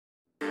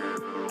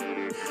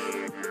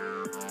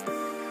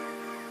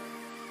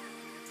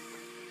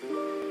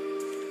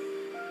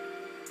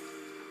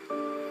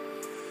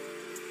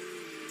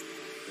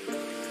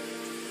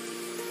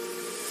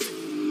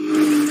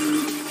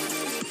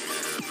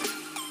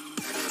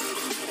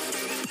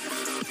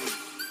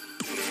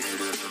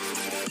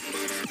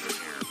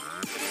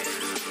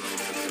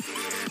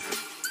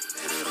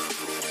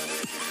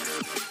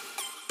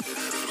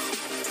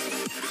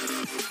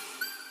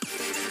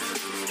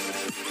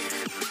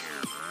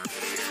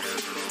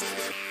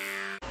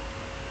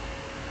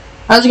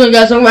How's it going,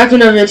 guys? Welcome back to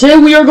another video. Today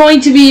we are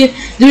going to be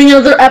doing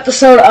another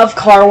episode of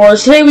Car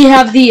Wars. Today we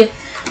have the,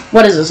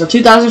 what is this, a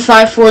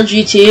 2005 Ford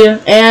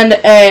GT and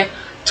a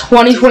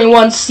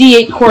 2021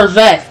 C8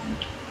 Corvette.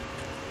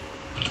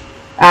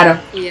 Adam.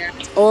 Yeah,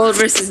 it's old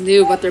versus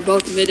new, but they're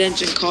both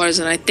mid-engine cars,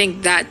 and I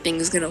think that thing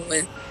is gonna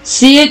win.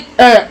 C8,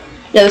 yeah,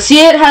 the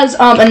C8 has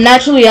a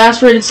naturally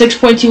aspirated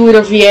 6.2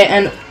 liter V8,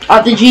 and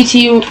at the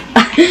GT,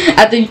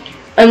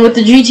 and with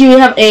the GT we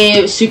have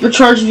a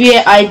supercharged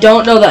V8. I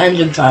don't know the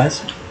engine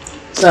size.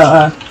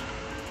 So,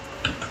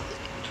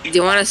 Do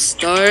you want to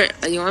start?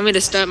 You want me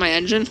to start my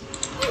engine?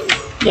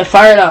 yeah,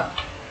 fire it up.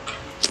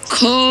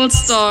 Cold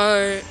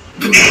start.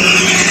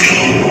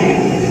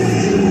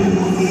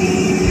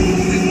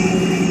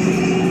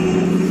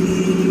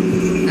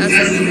 That's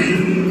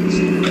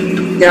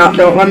it. Yeah,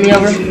 don't run me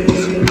over.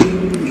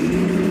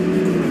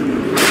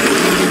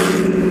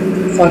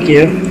 Fuck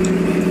you.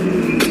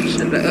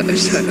 Shut up.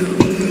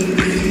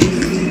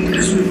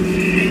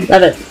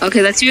 Love it.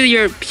 Okay, let's do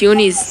your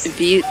puny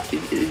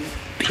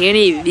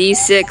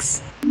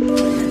V6.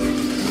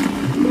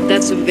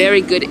 That's a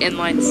very good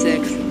inline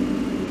 6.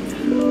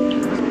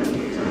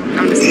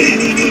 I'm just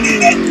kidding.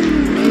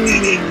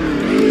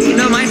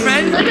 No, my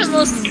friend had the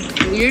most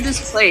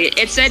weirdest play.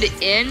 It said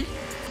in,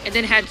 and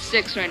then had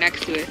 6 right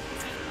next to it.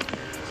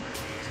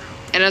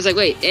 And I was like,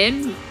 wait,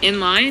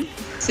 inline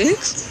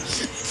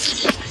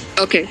 6?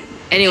 Okay.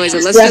 Anyways,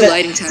 let's do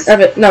lighting test.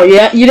 No,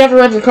 yeah, you never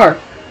rev your car.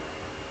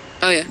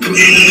 Oh yeah.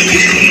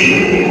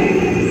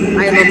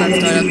 I love that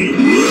startup.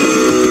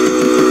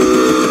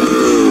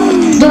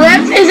 The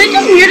rev, is it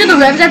just weird that the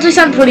revs actually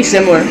sound pretty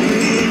similar?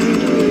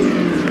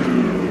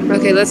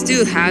 Okay, let's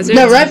do hazards.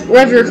 No,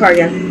 rev your car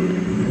again.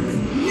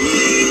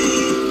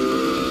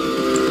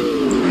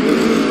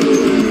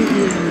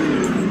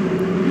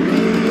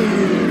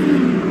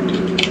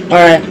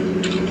 Alright.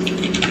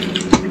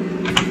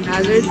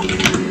 Hazard.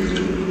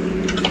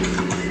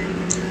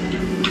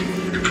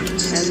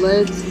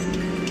 Headlights.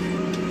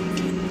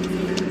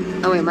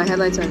 Oh wait, my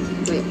headlights aren't.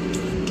 Wait.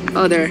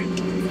 Oh, they're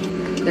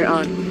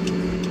on.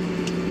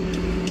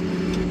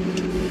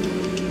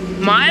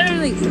 Mine are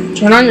like.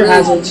 Turn on your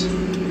hazards.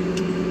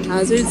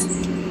 Hazards.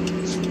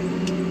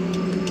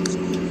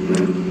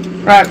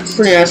 Alright,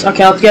 pretty nice.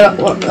 Okay,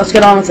 let's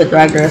get on with it,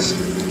 drag race.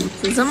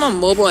 Since I'm on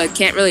mobile, I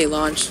can't really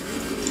launch.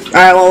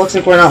 Alright, well, looks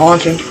like we're not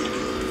launching.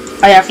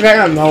 Oh yeah, I forgot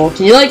you're on mobile.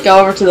 Can you like go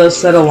over to the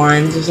set of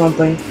lines or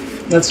something?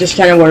 That's just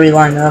kind of where we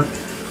line up.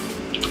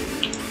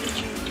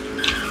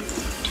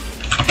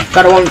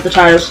 Gotta warm up the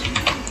tires.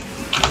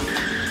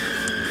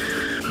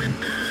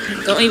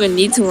 Don't even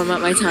need to warm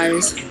up my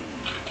tires.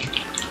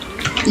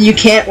 You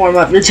can't warm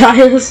up your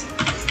tires.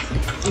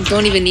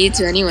 Don't even need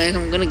to anyway.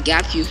 I'm gonna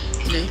gap you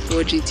in a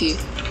Ford GT.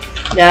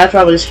 Yeah, that's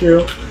probably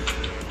true.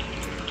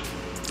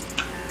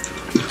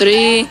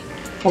 3,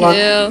 Hold on. 2.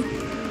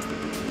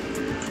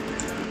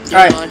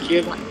 Alright.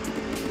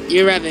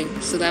 You're revving,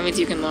 so that means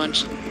you can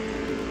launch.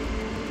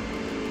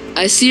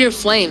 I see your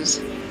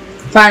flames.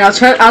 Fine, I'll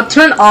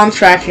turn on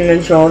traction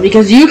control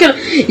because you can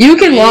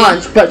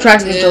launch, but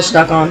traction control's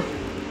stuck on.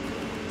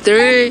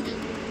 3,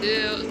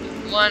 2,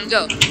 1,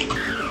 go.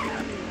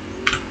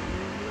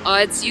 Oh,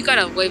 you got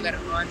a way better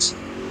launch.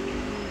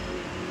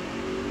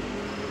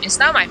 It's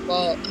not my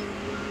fault.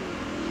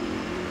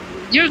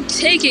 You're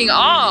taking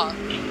off.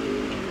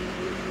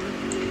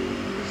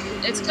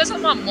 It's because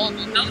I'm on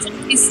mobile. That was a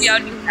PC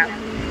out you have.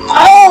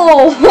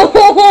 Oh!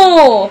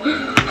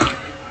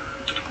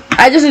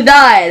 I just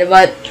died,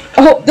 but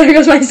oh, there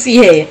goes my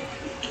C8.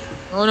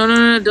 Oh no,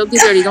 don't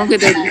get dirty, don't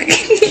get dirty.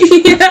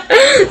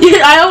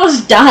 yeah, I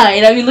almost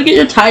died. I mean, look at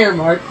your tire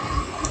mark.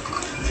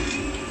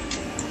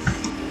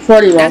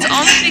 40 roll. That's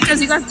only because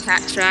you got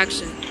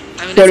traction.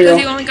 I mean, that's because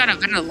you only got a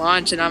better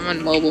launch and I'm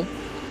on mobile.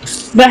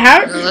 But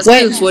how? No, let's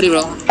do 40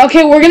 roll.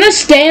 Okay, we're gonna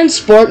stay in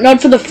sport mode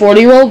for the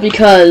 40 roll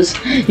because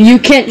you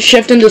can't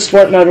shift into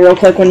sport mode real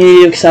quick when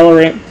you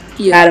accelerate.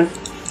 Yeah. Adam.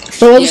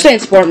 So we'll just stay in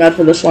sport mode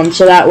for this one,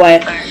 so that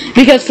way,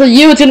 because for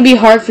you it's gonna be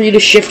hard for you to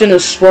shift into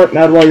sport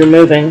mode while you're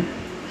moving.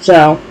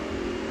 So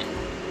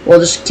we'll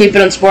just keep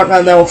it in sport mode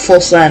and then we'll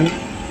full send.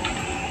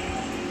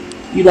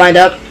 You lined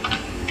up?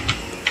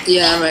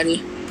 Yeah, I'm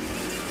ready.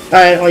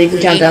 Alright, well you can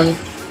count down.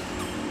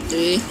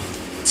 3,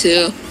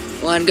 2,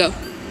 1, go.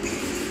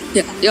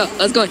 Yeah, yo,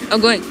 let's go.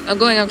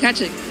 I'm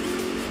catching.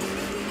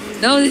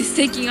 No, he's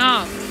taking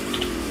off.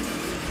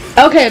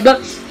 Okay,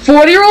 but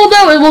 40 roll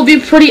though, it will be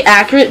pretty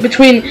accurate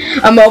between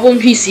a mobile and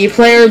PC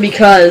player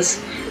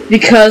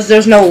because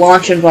there's no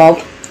launch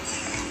involved.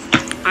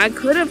 I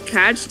could have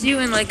catched you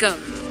in like a.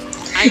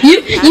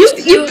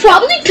 You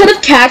probably could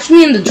have catched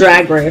me in the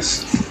drag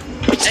race.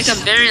 Like a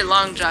very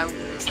long drag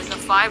race, like a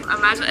 5.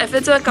 Imagine if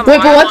it's like a. Wait,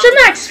 but what's your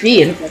max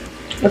speed?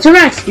 What's your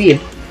max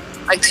speed?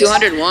 Like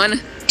 201.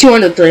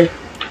 203.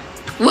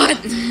 What?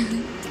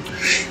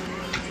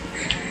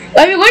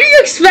 I mean, what are you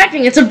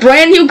expecting? It's a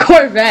brand new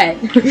Corvette.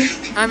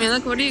 I mean,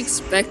 look, what are you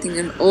expecting?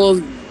 An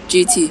old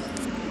GT.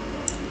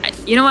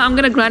 You know what? I'm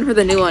gonna grind for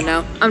the new one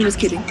now. I'm just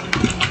kidding.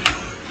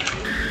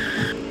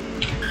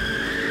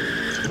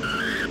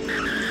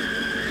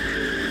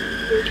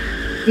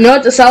 You know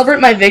what? To celebrate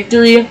my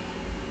victory,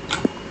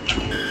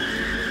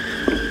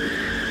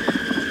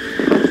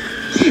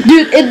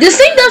 dude, this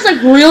thing does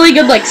like really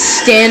good like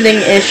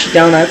standing-ish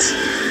donuts.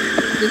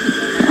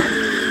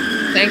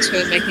 Thanks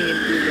for making it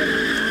do that.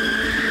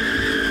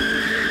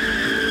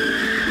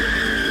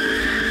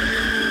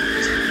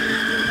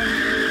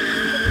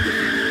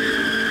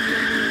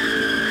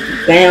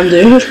 Damn,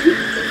 dude.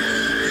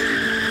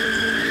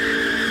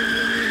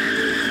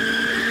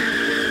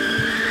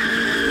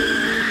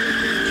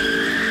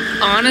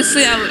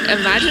 Honestly,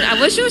 I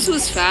wish it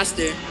was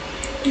faster.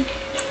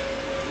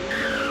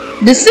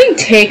 This thing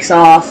takes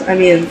off. I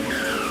mean,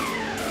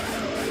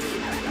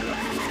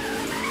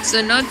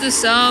 so note to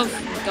self: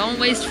 don't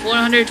waste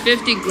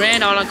 450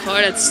 grand on a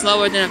car that's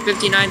slower than a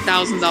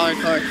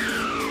 $59,000 car.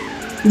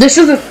 this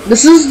is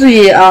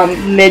the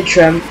mid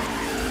trim.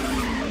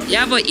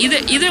 Yeah, but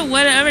either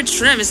whatever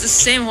trim, it's the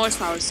same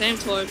horsepower, same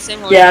torque, same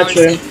horsepower. Yeah,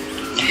 true.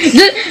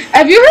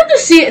 Have you heard the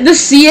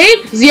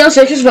C8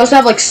 Z06 is supposed to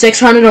have like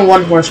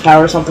 601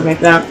 horsepower or something like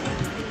that?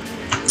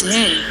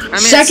 Dang. I mean,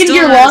 second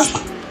gear wash.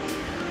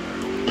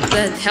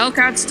 The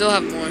Hellcats still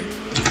have more.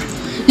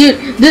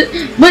 Dude,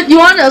 but you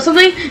want to know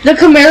something? The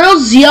Camaro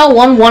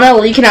ZL1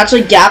 1LE can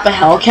actually gap a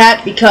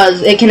Hellcat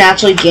because it can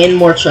actually gain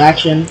more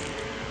traction.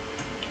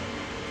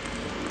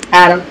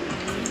 Adam.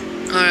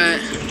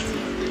 Alright.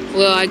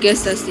 Well, I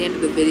guess that's the end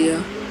of the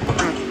video.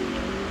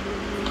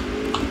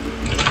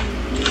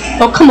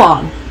 Oh, come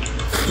on.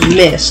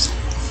 Missed.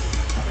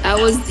 That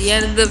was the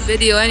end of the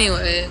video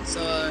anyway,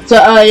 so...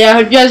 yeah, I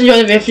hope you guys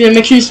enjoyed the video.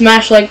 Make sure you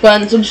smash the like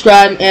button,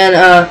 subscribe,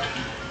 and,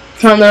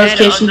 turn on the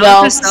notification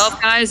bell. Note to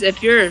self, guys,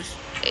 if you're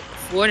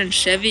Ford and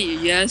Chevy,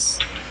 yes.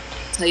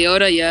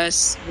 Toyota,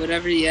 yes.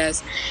 Whatever,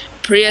 yes.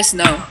 Prius,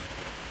 no.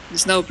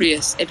 There's no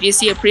Prius. If you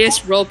see a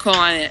Prius, roll call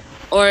on it.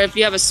 Or if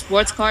you have a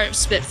sports car,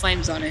 spit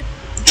flames on it.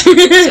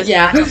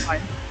 Yeah.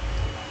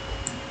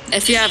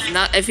 If you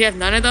have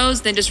none of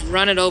those, then just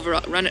run it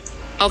over. Run it.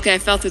 Okay, I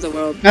fell through the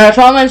world.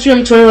 Follow my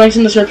Instagram, Twitter, links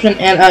in the description,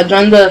 and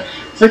join the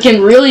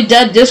freaking really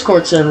dead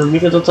Discord server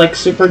because it's like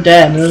super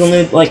dead. There's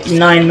only like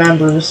 9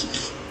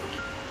 members.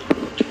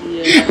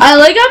 Yeah. I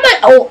like how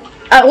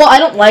well, I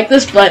don't like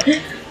this, but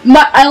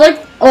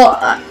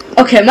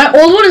okay, my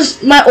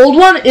old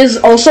one is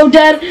also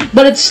dead,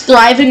 but it's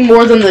thriving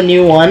more than the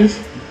new one.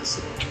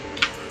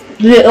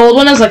 The old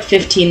one has like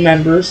 15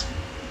 members.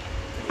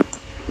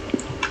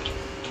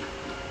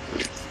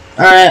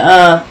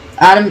 Alright,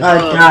 Adam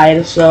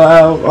died, so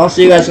I'll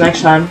see you guys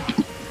next time.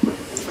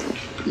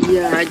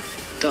 Yeah, I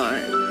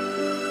died.